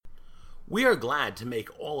We are glad to make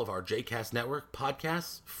all of our JCast Network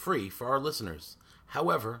podcasts free for our listeners.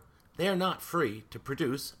 However, they are not free to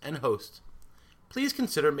produce and host. Please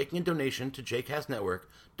consider making a donation to JCast Network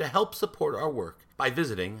to help support our work by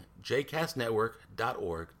visiting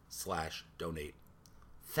jcastnetwork.org/donate.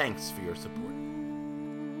 Thanks for your support.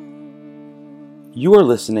 You are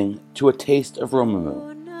listening to A Taste of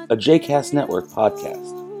Romemu, a JCast Network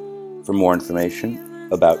podcast. For more information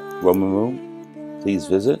about Romemu, please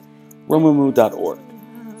visit romemu.org.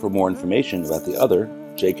 For more information about the other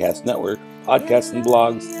JCast Network podcasts and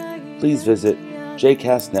blogs, please visit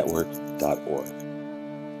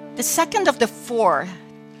jcastnetwork.org. The second of the four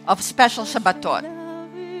of special Shabbatot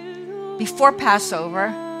before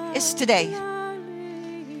Passover is today.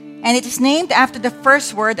 And it is named after the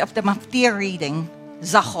first word of the Maftir reading,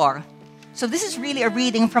 Zachor. So this is really a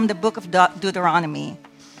reading from the book of Deuteronomy.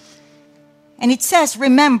 And it says,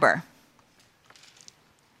 remember.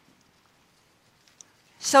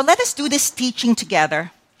 So let us do this teaching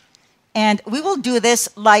together. And we will do this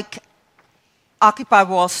like Occupy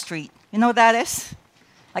Wall Street. You know what that is?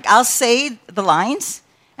 Like I'll say the lines,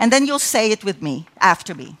 and then you'll say it with me,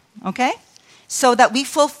 after me. Okay? So that we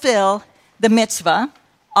fulfill the mitzvah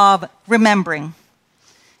of remembering.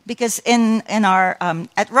 Because in our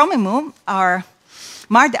at Romemu, our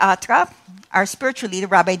Mar d'Atra, our spiritual leader,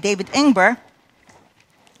 Rabbi David Ingber,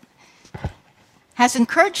 has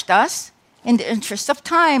encouraged us, in the interest of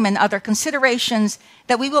time and other considerations,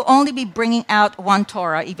 that we will only be bringing out one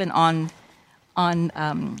Torah, even on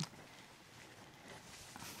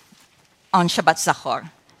Shabbat Zachor.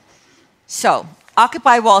 So,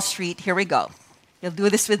 Occupy Wall Street, here we go. You'll do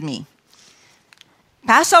this with me.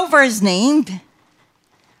 Passover is named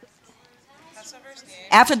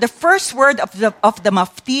after the first word of the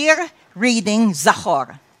Maftir reading,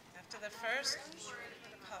 Zachor. After the first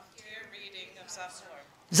Maftir reading of Zachor.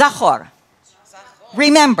 Zachor.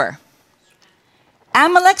 Remember,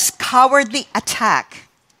 Amalek's cowardly attack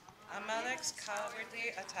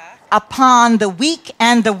upon the weak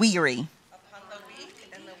and the weary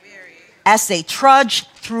as they trudge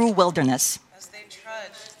through wilderness.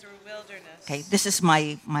 Okay, this is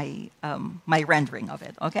my rendering of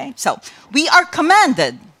it. Okay, so we are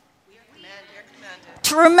commanded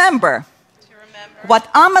to remember what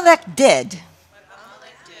Amalek did,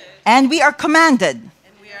 and we are commanded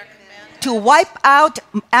to wipe out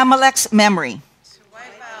Amalek's memory.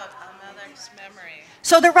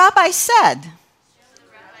 So the rabbi said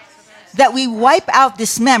that we wipe out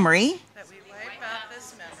this memory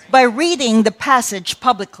by reading the passage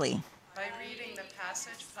publicly.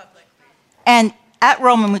 And at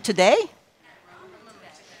Romemu today,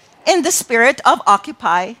 in the spirit of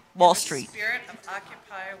Occupy Wall Street.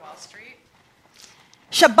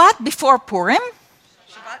 Shabbat before Purim.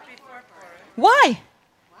 Why?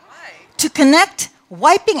 To connect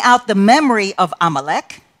wiping out the memory of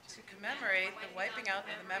Amalek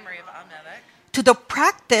to the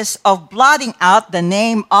practice of blotting out the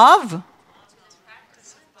name of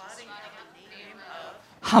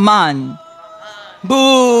Haman.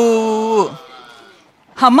 Boo!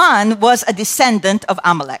 Haman was a descendant of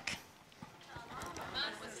Amalek.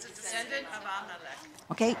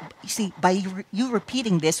 Okay, you see, by you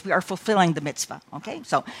repeating this, we are fulfilling the mitzvah. Okay,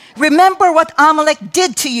 so remember what Amalek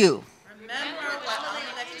did to you.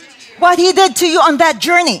 What he did to you on that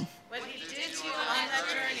journey.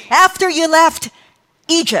 After you left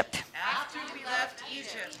Egypt.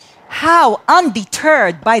 How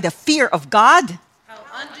undeterred by the fear of God,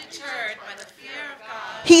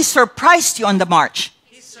 he surprised you on the march.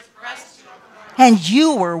 And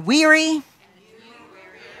you were weary,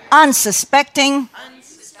 unsuspecting,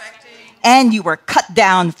 and you were cut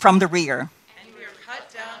down from the rear.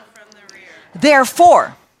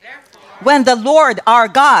 Therefore, when the Lord our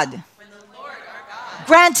God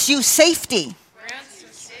grants you safety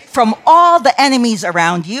from all the enemies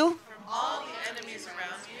around you,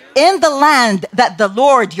 in the land that the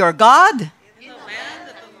Lord your God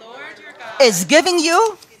is giving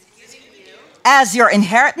you as your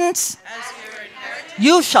inheritance,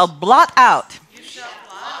 you shall blot out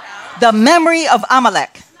the memory of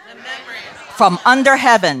Amalek from under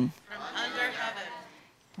heaven.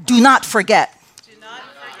 Do not forget.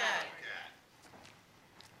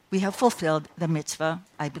 We have fulfilled the mitzvah,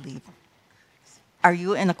 I believe. Are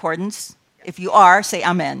you in accordance? If you are, say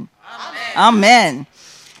amen. Amen. Amen.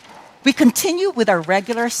 We continue with our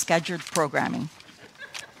regular scheduled programming.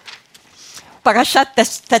 Parashat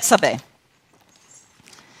Tetzaveh.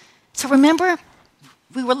 So remember,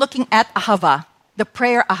 we were looking at Ahava, the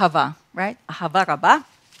prayer Ahava, right? Ahava Rabbah.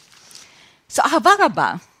 So Ahava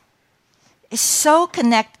Rabbah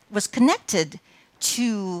was connected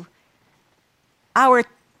to our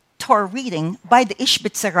Torah reading by the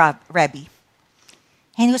Ishbitzer Rebbe.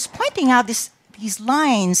 And he was pointing out these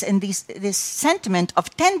lines and this sentiment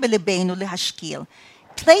of ten b'libeinu lehashkil,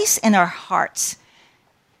 place in our hearts,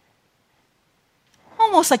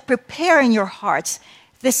 almost like preparing your hearts,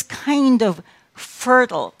 this kind of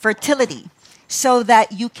fertility, so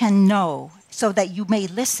that you can know, so that you may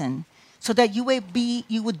listen, so that you would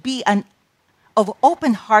be of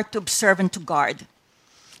open heart to observe and to guard.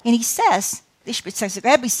 And he says, the Ishbitzer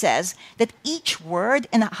Rebbe says, that each word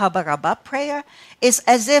in a Habarabah prayer is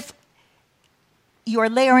as if you are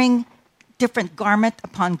layering different garment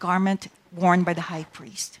upon garment worn by the high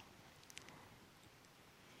priest.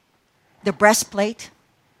 The breastplate,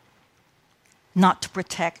 not to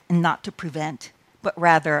protect and not to prevent, but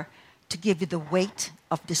rather to give you the weight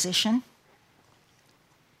of decision.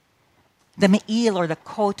 The me'il, or the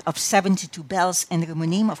coat of 72 bells and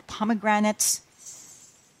rimunim of pomegranates,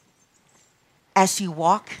 as you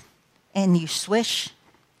walk and you swish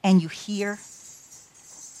and you hear.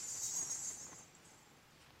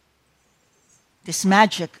 This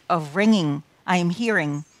magic of ringing, I am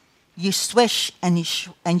hearing. You swish and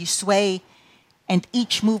you sway, and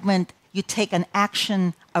each movement you take an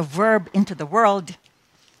action, a verb into the world.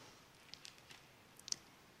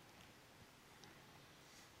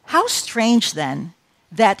 How strange then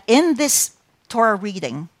that in this Torah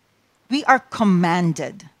reading we are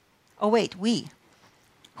commanded. Oh wait, we.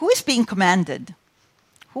 Who is being commanded?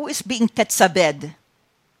 Who is being tetzabed?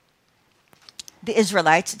 The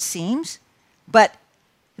Israelites, it seems. But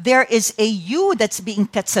there is a you that's being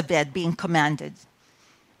tetzabed, being commanded.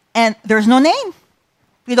 And there's no name.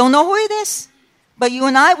 We don't know who it is. But you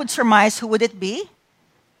and I would surmise, who would it be?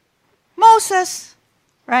 Moses,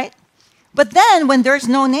 right? But then when there's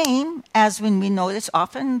no name, as when we notice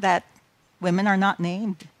often that women are not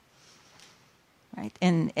named, right?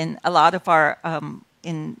 In a lot of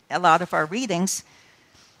our readings,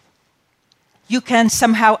 you can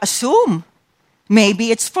somehow assume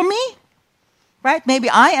maybe it's for me, right? Maybe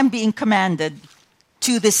I am being commanded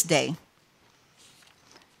to this day.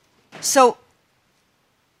 So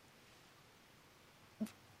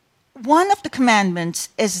one of the commandments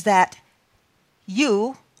is that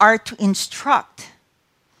you are to instruct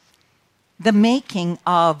the making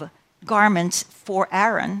of garments for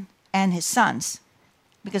Aaron and his sons.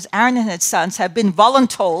 Because Aaron and his sons have been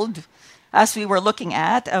voluntold, as we were looking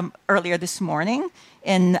at earlier this morning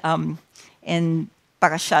in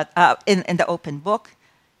Parashat, in the open book.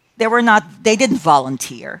 They didn't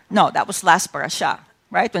volunteer. No, that was last parasha,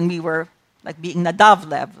 right? When we were like being Nadav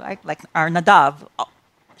Lev, right? Like our Nadav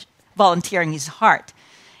volunteering his heart.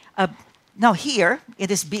 Now here, it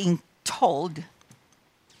is being told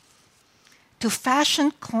to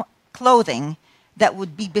fashion clothing that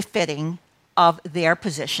would be befitting of their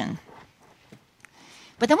position.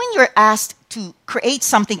 But then when you're asked to create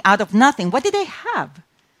something out of nothing, what do they have?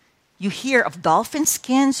 You hear of dolphin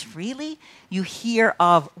skins, really? You hear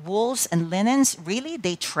of wools and linens, really?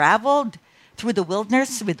 They traveled through the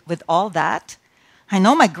wilderness with all that? I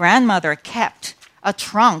know my grandmother kept a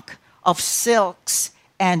trunk of silks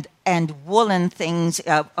and woolen things,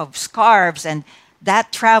 of scarves, and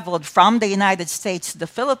that traveled from the United States to the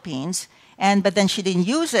Philippines, but then she didn't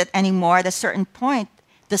use it anymore. At a certain point,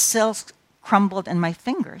 the silks crumbled in my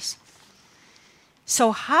fingers.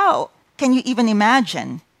 So how can you even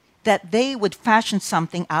imagine that they would fashion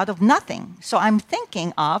something out of nothing? So I'm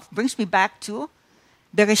thinking brings me back to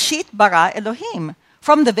Bereshit bara Elohim,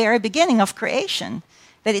 from the very beginning of creation,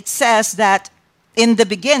 that it says that in the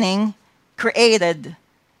beginning created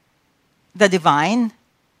the divine,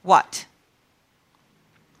 what?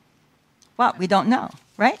 Well, we don't know,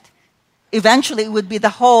 right? Eventually it would be the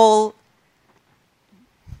whole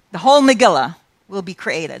Megillah will be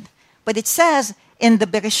created. But it says in the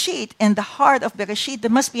Bereshit, in the heart of Bereshit,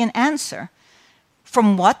 there must be an answer.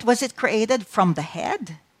 From what was it created? From the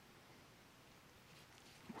head?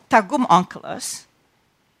 Targum Onkelos,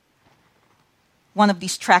 one of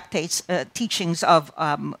these tractates, teachings of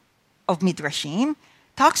Midrashim,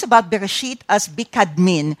 talks about Bereshit as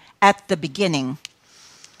Bikadmin, at the beginning.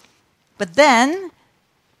 But then,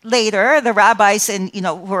 later, the rabbis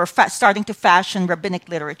who were starting to fashion rabbinic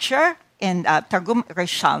literature in Targum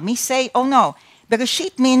Rishalmi say, oh no,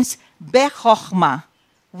 Bereshit means Bechochma,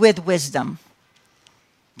 with wisdom.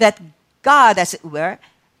 That God, as it were,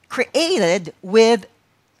 created with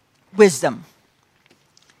wisdom.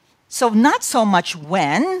 So not so much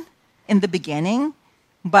when, in the beginning,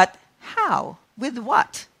 but how? With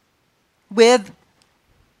what? With,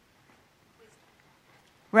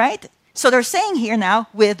 right? So they're saying here now,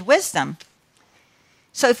 with wisdom.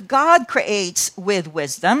 So if God creates with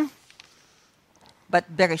wisdom,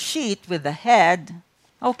 but Bereshit with the head,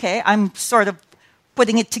 okay, I'm sort of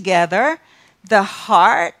putting it together. The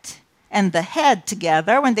heart and the head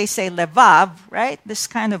together, when they say levav, right? This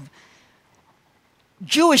kind of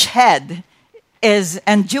Jewish head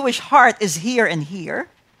and Jewish heart is here and here,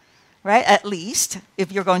 right? At least,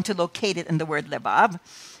 if you're going to locate it in the word levav.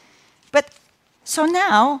 But so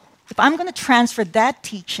now, if I'm going to transfer that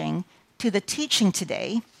teaching to the teaching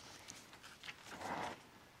today,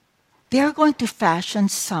 they're going to fashion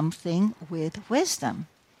something with wisdom.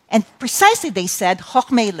 And precisely they said,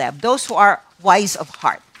 Chochmei Lev, those who are wise of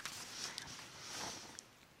heart.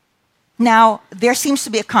 Now, there seems to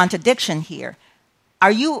be a contradiction here.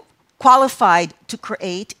 Are you qualified to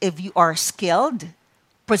create if you are skilled,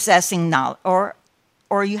 possessing knowledge,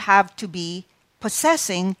 or you have to be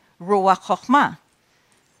possessing Ruach Chochmah?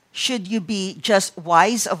 Should you be just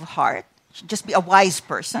wise of heart, just be a wise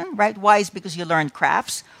person, right? Wise because you learned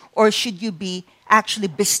crafts, or should you be actually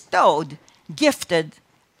bestowed, gifted,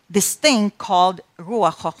 this thing called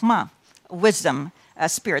Ruach Chochmah, wisdom, a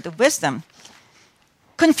spirit of wisdom?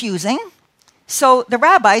 Confusing. So the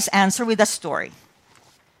rabbis answer with a story.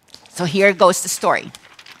 So here goes the story.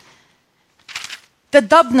 The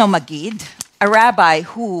Dubno Magid, a rabbi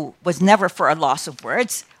who was never for a loss of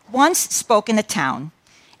words, once spoke in a town.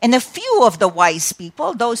 And a few of the wise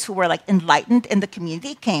people, those who were like enlightened in the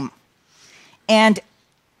community, came. And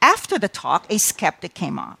after the talk, a skeptic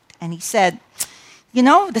came up. And he said, you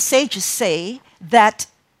know, the sages say that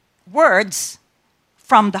words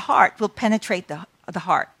from the heart will penetrate the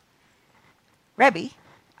heart. Rebbe,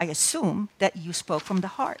 I assume that you spoke from the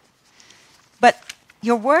heart. But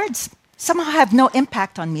your words somehow have no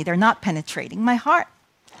impact on me. They're not penetrating my heart.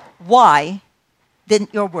 Why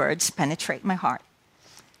didn't your words penetrate my heart?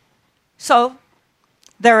 So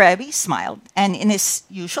the Rebbe smiled, and in his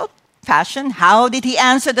usual fashion, how did he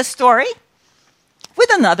answer the story? With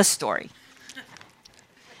another story.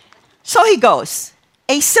 So he goes,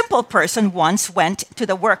 a simple person once went to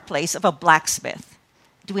the workplace of a blacksmith.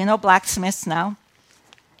 Do we know blacksmiths now?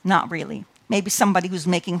 Not really. Maybe somebody who's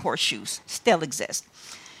making horseshoes still exists.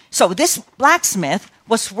 So this blacksmith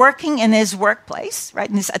was working in his workplace, right,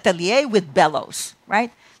 in his atelier with bellows,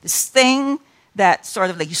 right? This thing that sort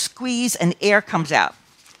of like you squeeze and air comes out.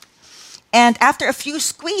 And after a few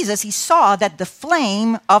squeezes, he saw that the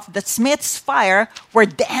flame of the smith's fire were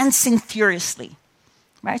dancing furiously,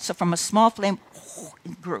 right? So from a small flame,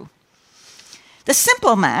 it grew. The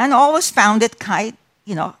simple man always found it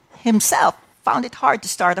himself found it hard to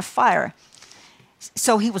start a fire.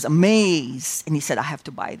 So he was amazed, and he said, I have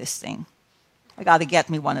to buy this thing. I got to get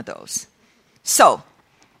me one of those. So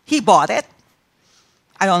he bought it.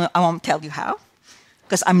 I won't tell you how,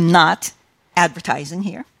 because I'm not advertising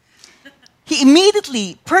here. He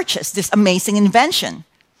immediately purchased this amazing invention.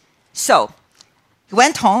 So he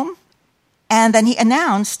went home, and then he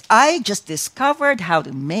announced, I just discovered how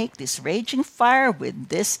to make this raging fire with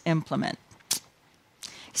this implement.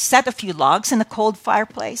 He set a few logs in a cold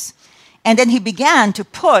fireplace, and then he began to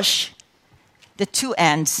push the two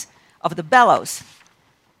ends of the bellows.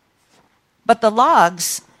 But the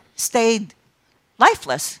logs stayed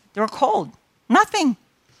lifeless. They were cold. Nothing.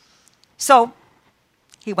 So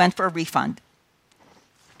he went for a refund.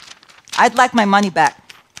 I'd like my money back.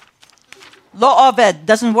 Lo oved,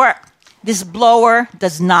 doesn't work. This blower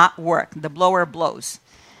does not work. The blower blows.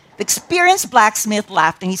 The experienced blacksmith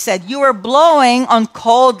laughed and he said, you are blowing on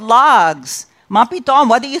cold logs. Mapitom,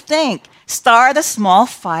 what do you think? Start a small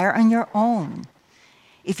fire on your own.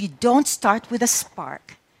 If you don't start with a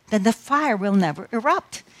spark, then the fire will never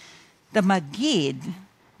erupt. The Magid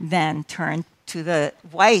then turned to the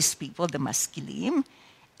wise people, the Maskilim,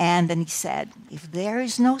 and then he said, if there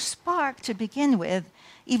is no spark to begin with,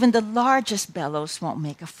 even the largest bellows won't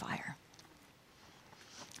make a fire.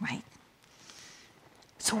 Right?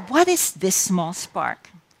 So what is this small spark?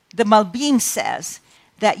 The Malbim says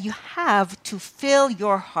that you have to fill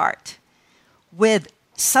your heart with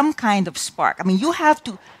some kind of spark. I mean, you have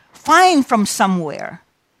to find from somewhere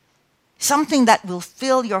something that will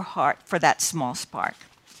fill your heart for that small spark.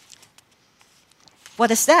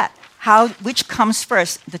 What is that? Which comes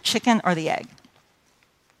first, the chicken or the egg?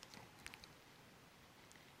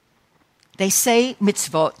 They say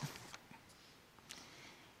mitzvot.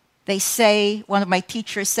 They say, one of my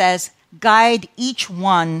teachers says, guide each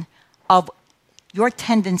one of your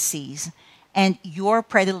tendencies and your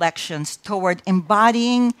predilections toward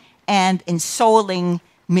embodying and ensouling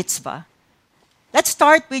mitzvah. Let's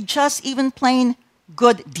start with just even plain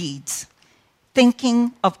good deeds,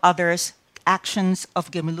 thinking of others, actions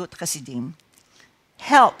of Gemilut Chasidim.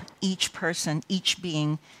 Help each person, each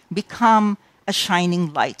being, become a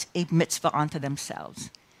shining light, a mitzvah unto themselves.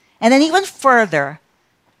 And then even further,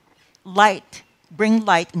 bring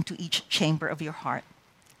light into each chamber of your heart.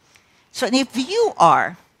 So if you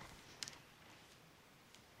are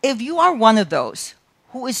one of those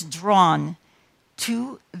who is drawn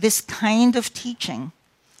to this kind of teaching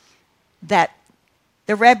that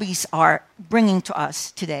the Rebbes are bringing to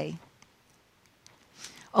us today,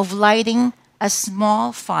 of lighting a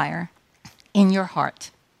small fire in your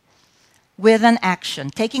heart with an action,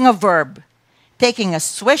 taking a verb, taking a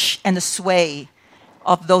swish and a sway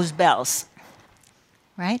of those bells,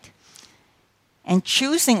 right? And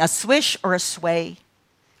choosing a swish or a sway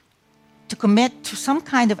to commit to some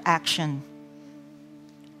kind of action.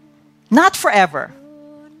 Not forever.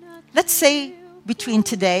 Let's say between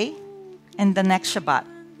today and the next Shabbat.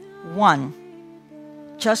 One.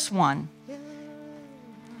 Just one.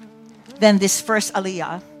 Then this first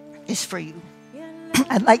Aliyah is for you.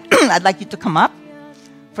 I'd like you to come up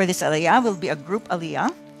for this Aliyah. It will be a group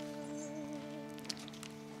Aliyah.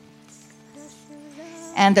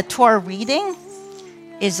 And the Torah reading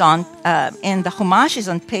is in the Chumash is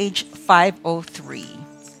on page 503.